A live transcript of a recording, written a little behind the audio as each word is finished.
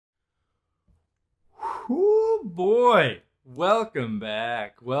Oh boy. Welcome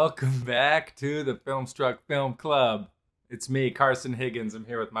back. Welcome back to the Filmstruck Film Club. It's me, Carson Higgins. I'm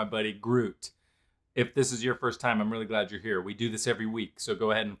here with my buddy Groot. If this is your first time, I'm really glad you're here. We do this every week, so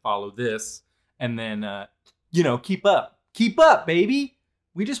go ahead and follow this. And then, keep up. Keep up, baby.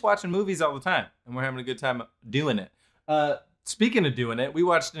 We just watching movies all the time, and we're having a good time doing it. Speaking of doing it, we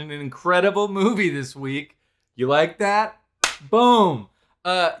watched an incredible movie this week. You like that? Boom.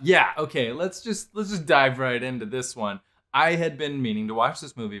 Okay, let's just dive right into this one. I had been meaning to watch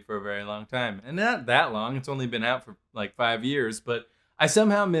this movie for a very long time, and not that long. It's only been out for like 5 years, but I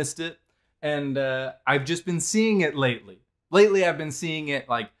somehow missed it, and I've just been seeing it lately. Lately, I've been seeing it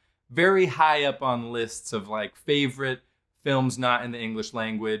like very high up on lists of like favorite films not in the English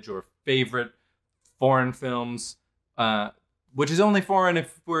language or favorite foreign films, which is only foreign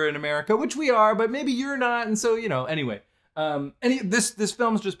if we're in America, which we are, but maybe you're not, and so, anyway. This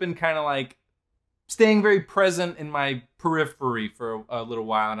film's just been kind of like staying very present in my periphery for a little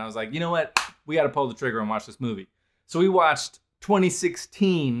while, and I was like, you know what? We got to pull the trigger and watch this movie. So we watched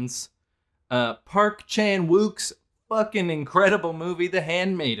 2016's Park Chan-wook's fucking incredible movie, The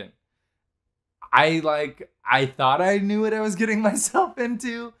Handmaiden. I thought I knew what I was getting myself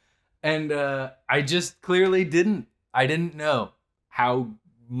into, and I just clearly didn't. I didn't know how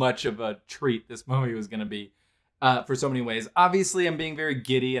much of a treat this movie was going to be. For so many ways. Obviously, I'm being very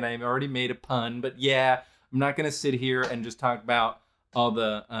giddy, and I've already made a pun, but yeah, I'm not going to sit here and just talk about all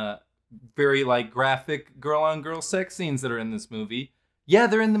the very like graphic girl-on-girl sex scenes that are in this movie. Yeah,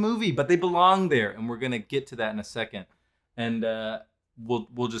 they're in the movie, but they belong there, and we're going to get to that in a second. And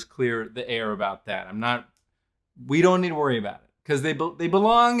we'll just clear the air about that. We don't need to worry about it, because they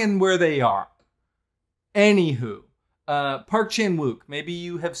belong in where they are. Anywho, Park Chan-wook, maybe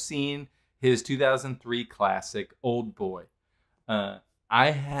you have seen his 2003 classic, Old Boy. I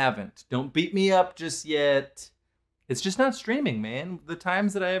haven't. Don't beat me up just yet. It's just not streaming, man. The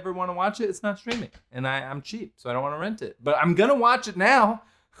times that I ever want to watch it, it's not streaming. And I'm cheap, so I don't want to rent it. But I'm going to watch it now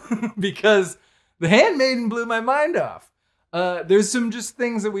because The Handmaiden blew my mind off. There's some just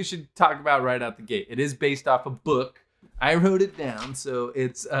things that we should talk about right out the gate. It is based off a book. I wrote it down, so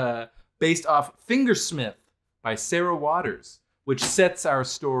it's based off Fingersmith by Sarah Waters, which sets our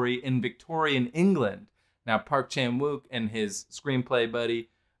story in Victorian England. Now, Park Chan-wook and his screenplay buddy,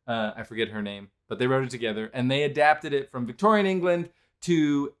 I forget her name, but they wrote it together, and they adapted it from Victorian England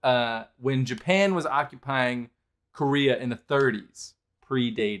to when Japan was occupying Korea in the 30s,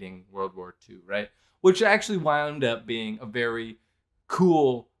 predating World War II, right? Which actually wound up being a very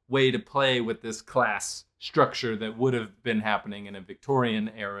cool way to play with this class structure that would have been happening in a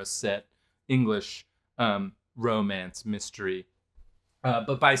Victorian era set English romance mystery.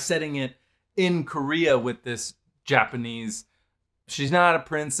 But by setting it in Korea with this Japanese, she's not a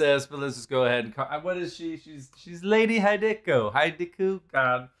princess, but let's just go ahead and call, what is she? She's Lady Haideku.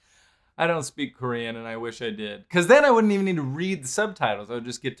 God, I don't speak Korean, and I wish I did, because then I wouldn't even need to read the subtitles. I would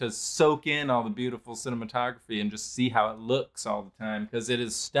just get to soak in all the beautiful cinematography and just see how it looks all the time, because it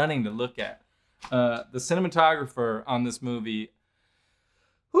is stunning to look at. The cinematographer on this movie,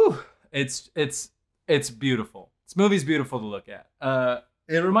 it's beautiful. This movie's beautiful to look at.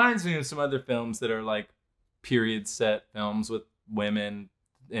 It reminds me of some other films that are like period set films with women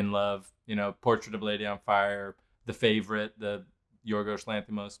in love. Portrait of a Lady on Fire, The Favorite, the Yorgos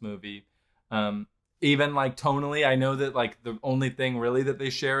Lanthimos movie. Even like tonally, I know that like the only thing really that they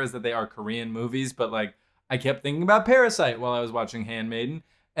share is that they are Korean movies, but like I kept thinking about Parasite while I was watching Handmaiden.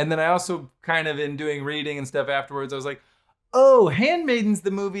 And then I also kind of in doing reading and stuff afterwards, I was like, oh, Handmaiden's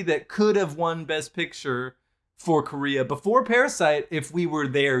the movie that could have won Best Picture for Korea before Parasite if we were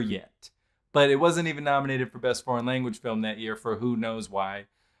there yet. But it wasn't even nominated for Best Foreign Language Film that year for who knows why.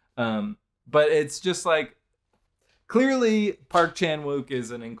 But it's just like, clearly Park Chan-wook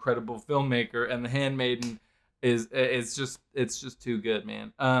is an incredible filmmaker, and The Handmaiden it's just too good,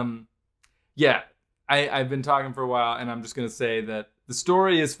 man. I've been talking for a while, and I'm just going to say that the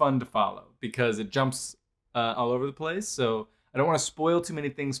story is fun to follow because it jumps all over the place. So I don't want to spoil too many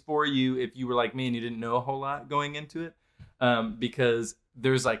things for you if you were like me and you didn't know a whole lot going into it, because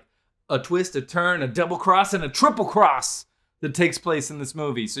there's like a twist, a turn, a double cross, and a triple cross that takes place in this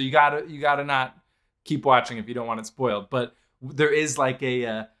movie. So you gotta not keep watching if you don't want it spoiled. But there is like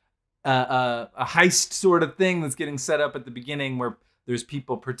a heist sort of thing that's getting set up at the beginning where there's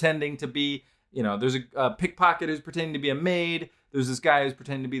people pretending to be, there's a pickpocket who's pretending to be a maid. There's this guy who's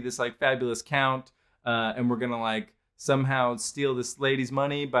pretending to be this like fabulous count, and we're gonna like somehow steal this lady's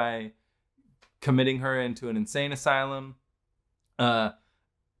money by committing her into an insane asylum.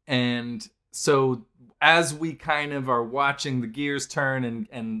 And so as we kind of are watching the gears turn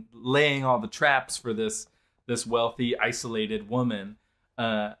and laying all the traps for this wealthy, isolated woman,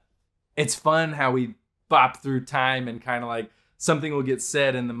 it's fun how we bop through time and kind of like something will get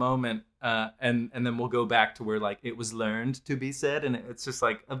said in the moment, and then we'll go back to where like it was learned to be said, and it's just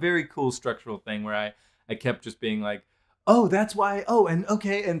like a very cool structural thing where I kept just being like, oh, that's why, oh, and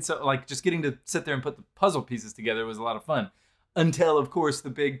okay, and so like just getting to sit there and put the puzzle pieces together was a lot of fun, until of course the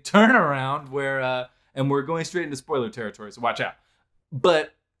big turnaround where and we're going straight into spoiler territory, so watch out.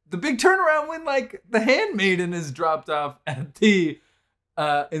 But the big turnaround when like the Handmaiden is dropped off at the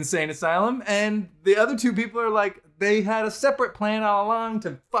insane asylum, and the other two people are like, they had a separate plan all along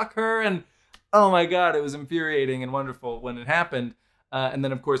to fuck her, and oh my god, it was infuriating and wonderful when it happened. And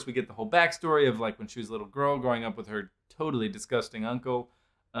then of course we get the whole backstory of like when she was a little girl growing up with her totally disgusting uncle.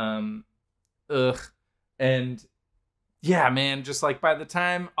 And yeah, man, just like by the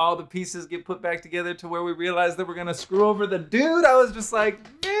time all the pieces get put back together to where we realize that we're gonna screw over the dude, I was just like,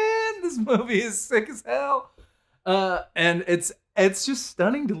 man, this movie is sick as hell. And it's just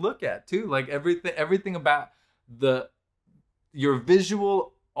stunning to look at too. Like everything about your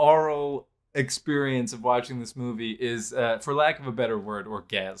visual oral experience of watching this movie is, for lack of a better word,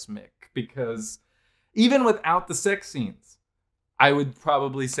 orgasmic. Because even without the sex scenes, I would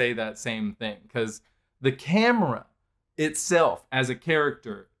probably say that same thing. Because the camera itself as a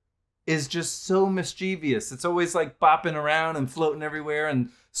character is just so mischievous. It's always like bopping around and floating everywhere and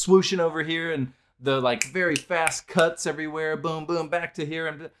swooshing over here, and the like very fast cuts everywhere, boom, boom, back to here.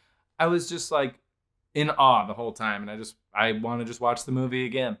 And I was just like in awe the whole time. And I want to just watch the movie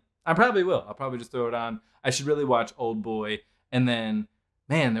again. I probably will. I'll probably just throw it on. I should really watch Old Boy. And then,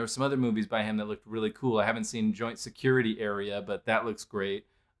 man, there were some other movies by him that looked really cool. I haven't seen Joint Security Area, but that looks great.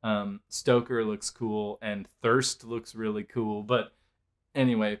 Stoker looks cool, and Thirst looks really cool. But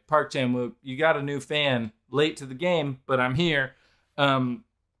anyway, Park Chan-wook, you got a new fan. Late to the game, but I'm here.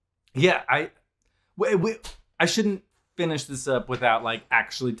 Yeah, I shouldn't finish this up without like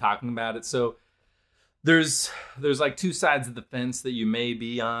actually talking about it. So there's like two sides of the fence that you may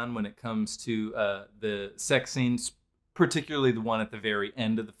be on when it comes to the sex scenes, particularly the one at the very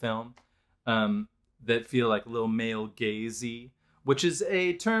end of the film, that feel like a little male gazy, which is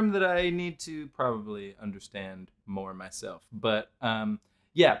a term that I need to probably understand more myself. But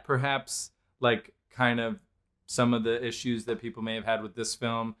yeah, perhaps like kind of some of the issues that people may have had with this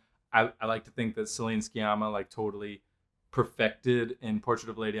film, I like to think that Celine Sciamma like totally perfected in Portrait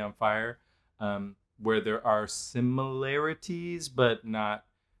of a Lady on Fire, where there are similarities, but not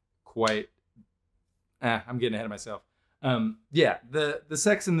quite. I'm getting ahead of myself. Yeah, the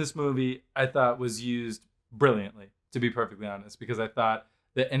sex in this movie I thought was used brilliantly, to be perfectly honest, because I thought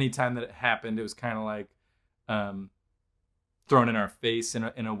that any time that it happened, it was kind of like thrown in our face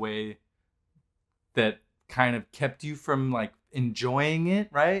in a way that kind of kept you from like enjoying it,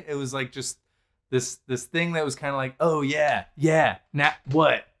 right? It was like just this thing that was kind of like, oh yeah, now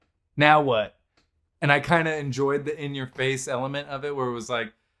what? And I kind of enjoyed the in your face element of it, where it was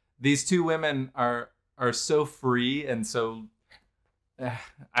like these two women are so free and so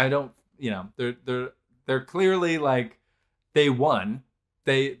I don't, they're clearly like they won.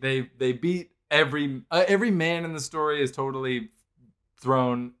 They beat every man in the story is totally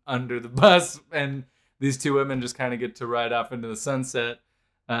thrown under the bus, and these two women just kind of get to ride off into the sunset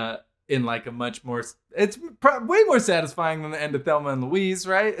in like a much more, it's way more satisfying than the end of Thelma and Louise,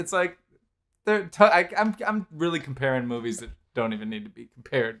 right? It's like I'm really comparing movies that don't even need to be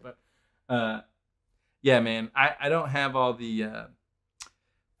compared, but yeah, man, I don't have all the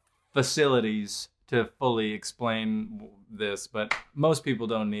facilities to fully explain this, but most people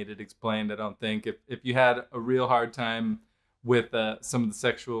don't need it explained, I don't think. If you had a real hard time with some of the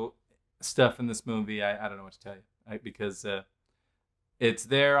sexual stuff in this movie, I don't know what to tell you, right? Because it's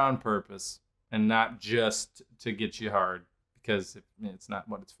there on purpose and not just to get you hard, because it's not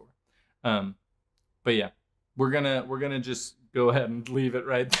what it's for. But yeah, we're gonna just go ahead and leave it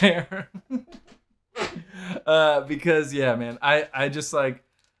right there. Because yeah, man, I just like,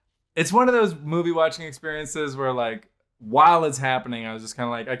 it's one of those movie watching experiences where like while it's happening, I was just kind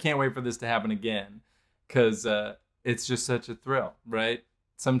of like, I can't wait for this to happen again, because it's just such a thrill, right?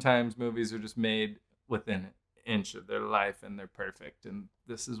 Sometimes movies are just made within an inch of their life and they're perfect, and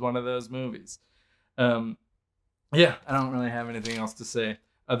this is one of those movies. Yeah, I don't really have anything else to say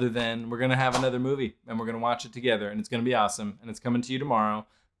other than we're gonna have another movie and we're gonna watch it together, and it's gonna be awesome, and it's coming to you tomorrow.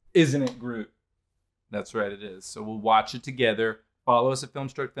 Isn't it, Groot? That's right, it is. So we'll watch it together. Follow us at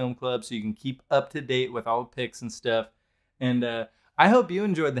Filmstruck Film Club so you can keep up to date with all the picks and stuff. And I hope you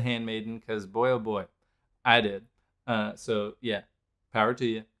enjoyed The Handmaiden, because boy, oh boy, I did. So yeah, power to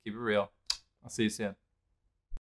you. Keep it real. I'll see you soon.